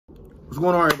What's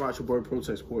going on, everybody? It's your boy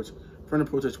Protect Sports, friend of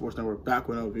Protect Sports Network, back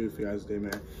with another video for you guys today,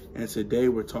 man. And today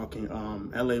we're talking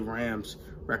LA Rams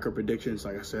record predictions.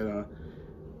 Like I said,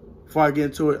 before I get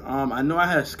into it, I know I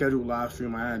had a scheduled live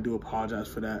stream. I do apologize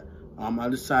for that. I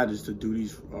decided just to do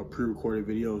these pre-recorded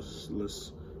videos.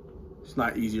 It's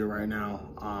not easier right now.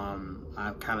 I'm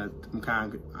kind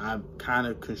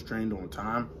of constrained on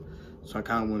time, so I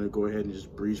kind of want to go ahead and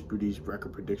just breeze through these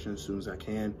record predictions as soon as I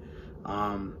can.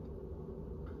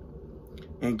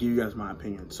 And give you guys my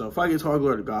opinion. So if I get talking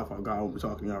to golf, I'll be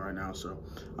talking to y'all right now. So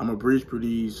I'm gonna breeze through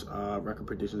these record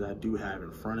predictions that I do have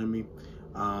in front of me.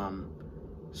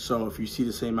 So if you see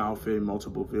the same outfit in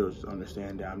multiple videos, just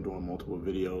understand that I'm doing multiple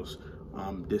videos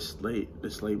this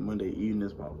late Monday evening.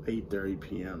 It's about 8:30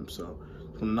 p.m. So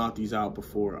I'm gonna knock these out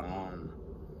before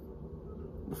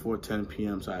 10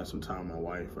 p.m. so I have some time with my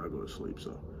wife before I go to sleep.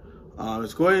 So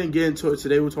let's go ahead and get into it.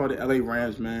 Today we're talking the LA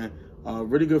Rams, man.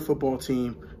 Really good football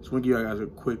team. Just want to give you guys a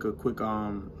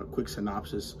quick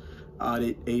synopsis.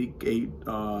 They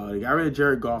got rid of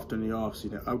Jared Goff during the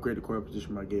offseason. They upgraded the quarterback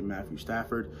position by getting Matthew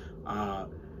Stafford.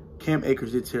 Cam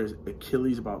Akers did tear his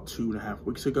Achilles about 2.5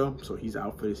 weeks ago, so he's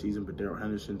out for the season. But Darrell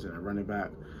Henderson's a running back.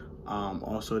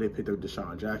 Also, they picked up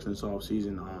Deshaun Jackson this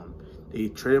offseason. They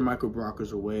traded Michael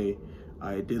Brockers away.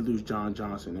 They did lose John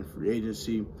Johnson in free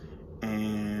agency,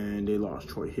 and they lost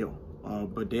Troy Hill.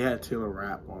 But they had Taylor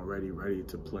Rapp already ready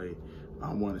to play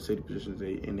one of the safety positions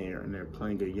and they're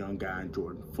playing a young guy in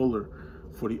Jordan Fuller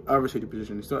for the other safety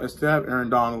position. They still have Aaron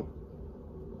Donald,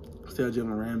 still have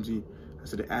Jalen Ramsey.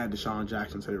 So they added Deshaun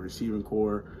Jackson to the receiving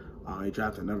core. They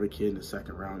drafted another kid in the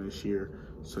second round this year.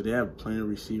 So they have plenty of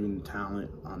receiving talent.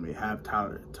 They have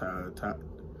Tyler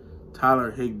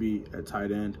Higbee at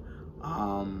tight end.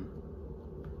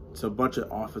 It's a bunch of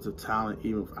offensive talent,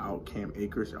 even without Cam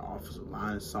Akers. Their offensive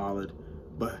line is solid,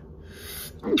 but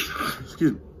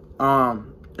excuse me,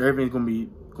 everything's gonna be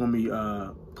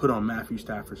put on Matthew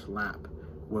Stafford's lap,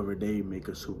 whether they make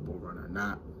a Super Bowl run or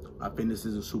not. I think this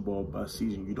is a Super Bowl bust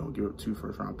season. You don't give up 2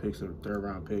 first-round picks or a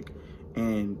third-round pick,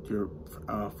 and your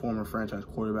former franchise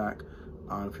quarterback.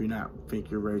 If you're not think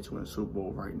you're ready to win a Super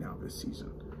Bowl right now this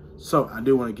season. So I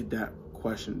do want to get that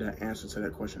answer to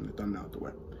that question, the thumbnail out the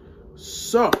way.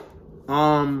 So,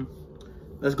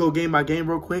 let's go game by game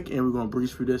real quick, and we're going to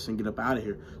breeze through this and get up out of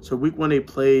here. So, week 1, they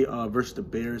play versus the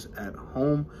Bears at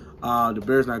home. The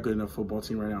Bears not good enough football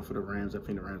team right now for the Rams. I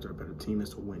think the Rams are a better team as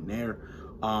to win there.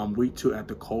 Week 2 at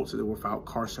the Colts, they're without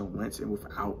Carson Wentz and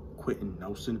without Quentin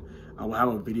Nelson. I will have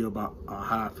a video about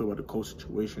how I feel about the Colts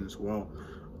situation as well.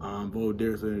 Both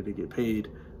Bears ready to get paid.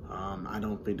 I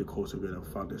don't think the Colts are going to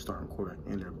fuck their starting quarterback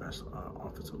and their best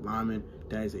offensive lineman.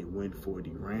 That is a win for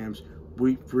the Rams.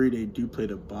 Week 3, they do play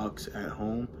the Bucs at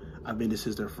home. I think this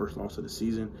is their first loss of the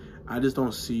season. I just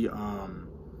don't see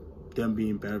them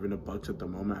being better than the Bucs at the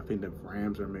moment. I think the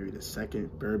Rams are maybe the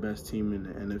second very best team in the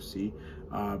NFC.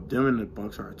 Them and the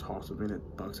Bucs are a toss. I think the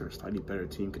Bucs are a slightly better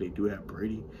team because they do have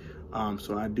Brady.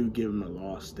 So I do give them a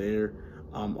loss there.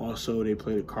 Also, they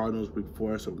play the Cardinals week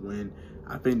 4 as a win.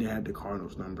 I think they had the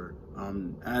Cardinals number.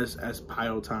 As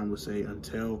Pile Time would say,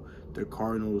 until the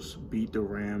Cardinals beat the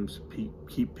Rams,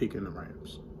 keep picking the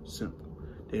Rams. Simple.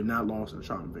 They have not lost in the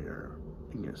Sean McVay era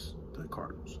against the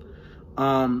Cardinals.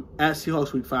 At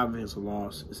Seahawks week 5, I think it's a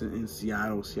loss. It's in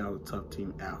Seattle. Seattle's a tough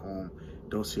team at home.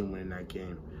 Don't see them winning that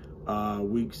game.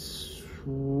 Week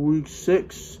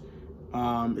 6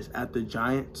 is at the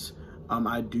Giants.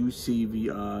 I do see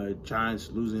the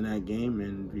Giants losing that game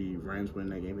and the Rams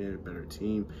winning that game. They're a better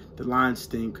team. The Lions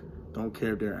stink. Don't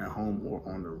care if they're at home or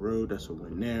on the road. That's a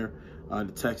win there.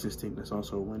 The Texans stink. That's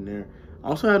also a win there. I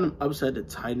also had them upset the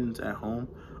Titans at home.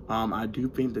 I do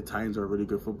think the Titans are a really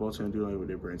good football team. I do like what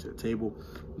they bring to the table.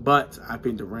 But I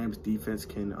think the Rams defense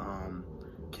can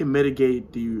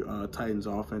mitigate the Titans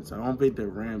offense. I don't think the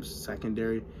Rams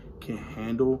secondary can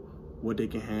handle what they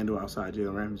can handle outside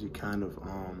Jalen Ramsey kind of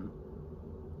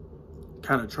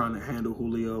trying to handle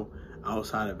Julio.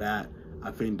 Outside of that, I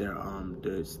think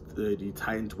the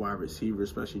Titans wide receiver,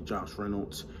 especially Josh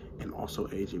Reynolds and also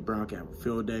A.J. Brown, can have a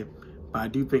field day. But I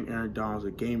do think Aaron Donald's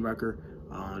a game wrecker.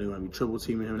 They're going to be triple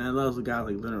teaming him. And that allows the guys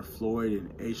like Leonard Floyd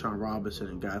and Ashawn Robinson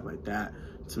and guys like that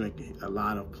to make a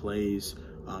lot of plays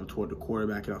toward the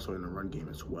quarterback and also in the run game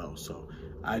as well. So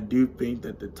I do think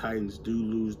that the Titans do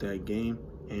lose that game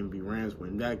and the Rams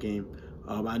win that game.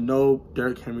 I know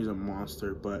Derrick Henry's a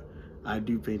monster, but I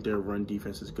do think their run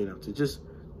defense is good enough to just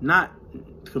not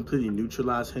completely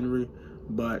neutralize Henry,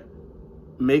 but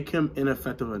make him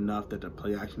ineffective enough that the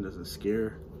play action doesn't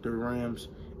scare the Rams.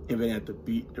 And they have to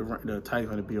beat the Titans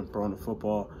going to beat them throwing the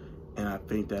football. And I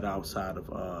think that outside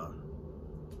of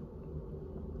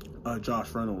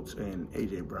Josh Reynolds and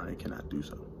A.J. Brown, they cannot do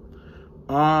so.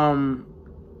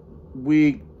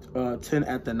 Week 10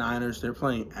 at the Niners. They're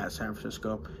playing at San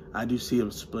Francisco. I do see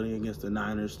them splitting against the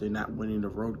Niners. They're not winning the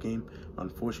road game.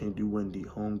 Unfortunately, do win the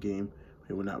home game.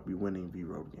 They will not be winning the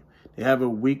road game. They have a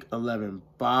Week 11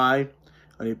 bye.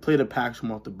 They play the Packers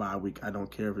from off the bye week. I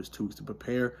don't care if it's 2 weeks to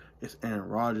prepare. It's Aaron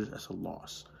Rodgers. That's a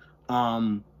loss.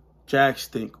 Jags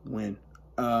stink win.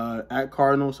 At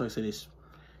Cardinals, like I said,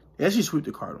 they actually sweep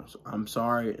the Cardinals. I'm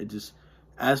sorry. It just,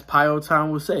 as Pio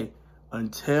Town would say,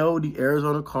 until the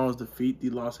Arizona Cardinals defeat the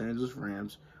Los Angeles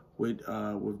Rams with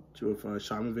Sean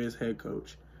McVay as head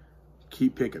coach,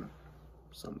 keep picking them.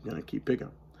 So I'm going to keep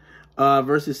picking them.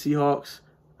 Versus Seahawks,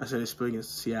 I said they split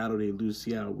against Seattle. They lose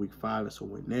Seattle Week 5. That's a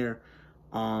win there.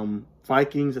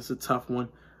 Vikings, that's a tough one.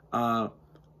 I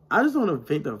just don't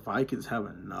think the Vikings have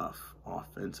enough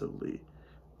offensively.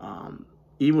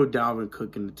 Even with Dalvin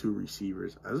Cook and the 2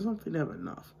 receivers, I just don't think they have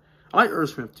enough. I like Irv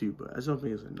Smith too, but I just don't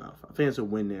think it's enough. I think it's a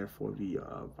win there for the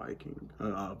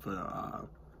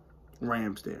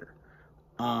Rams there.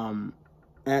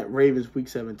 At Ravens Week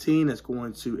 17, that's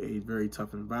going to a very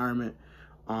tough environment.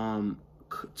 2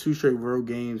 straight road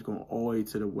games going all the way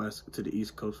to the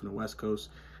East Coast and the West Coast.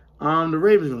 The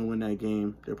Ravens are going to win that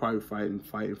game. They're probably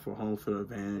fighting for home field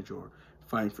advantage or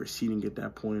fighting for seeding at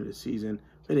that point of the season.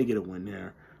 Then they get a win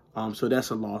there. So that's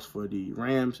a loss for the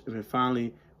Rams. And then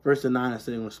finally, versus the Niners,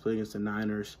 they're going to split against the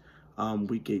Niners.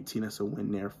 Week 18, that's a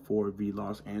win there for the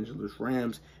Los Angeles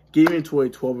Rams. Getting into a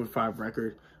 12-5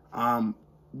 record.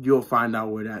 You'll find out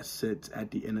where that sits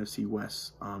at the NFC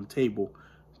West table.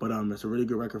 But it's a really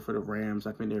good record for the Rams.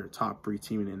 I think they're a top 3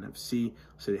 team in the NFC.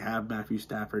 So they have Matthew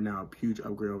Stafford now, a huge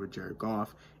upgrade over Jared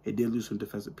Goff. They did lose some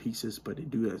defensive pieces, but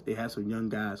they have some young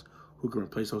guys who can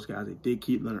replace those guys. They did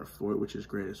keep Leonard Floyd, which is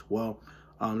great as well.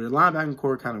 Their linebacking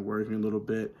core kind of worries me a little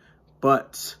bit,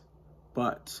 but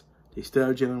they still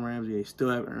have Jalen Ramsey, they still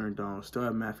have Aaron Donald, still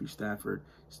have Matthew Stafford,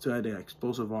 still have that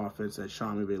explosive offense that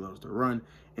Sean McVay loves to run,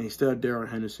 and they still have Darrell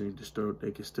Henderson.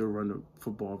 They can still run the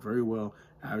football very well,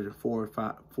 averaging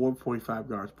 4.5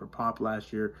 yards per pop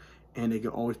last year, and they can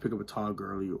always pick up a Todd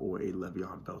Gurley or a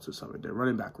Le'Veon Bell or something. Their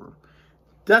running back room.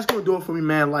 That's going to do it for me,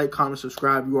 man. Like, comment,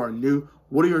 subscribe. You are new.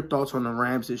 What are your thoughts on the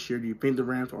Rams this year? Do you think the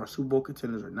Rams are Super Bowl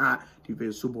contenders or not? Do you think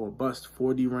it's Super Bowl bust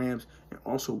for the Rams? And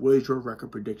also, what is your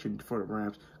record prediction for the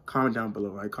Rams? Comment down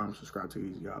below. Like, comment, subscribe to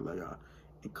these guys. Like,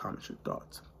 and comment your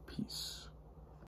thoughts. Peace.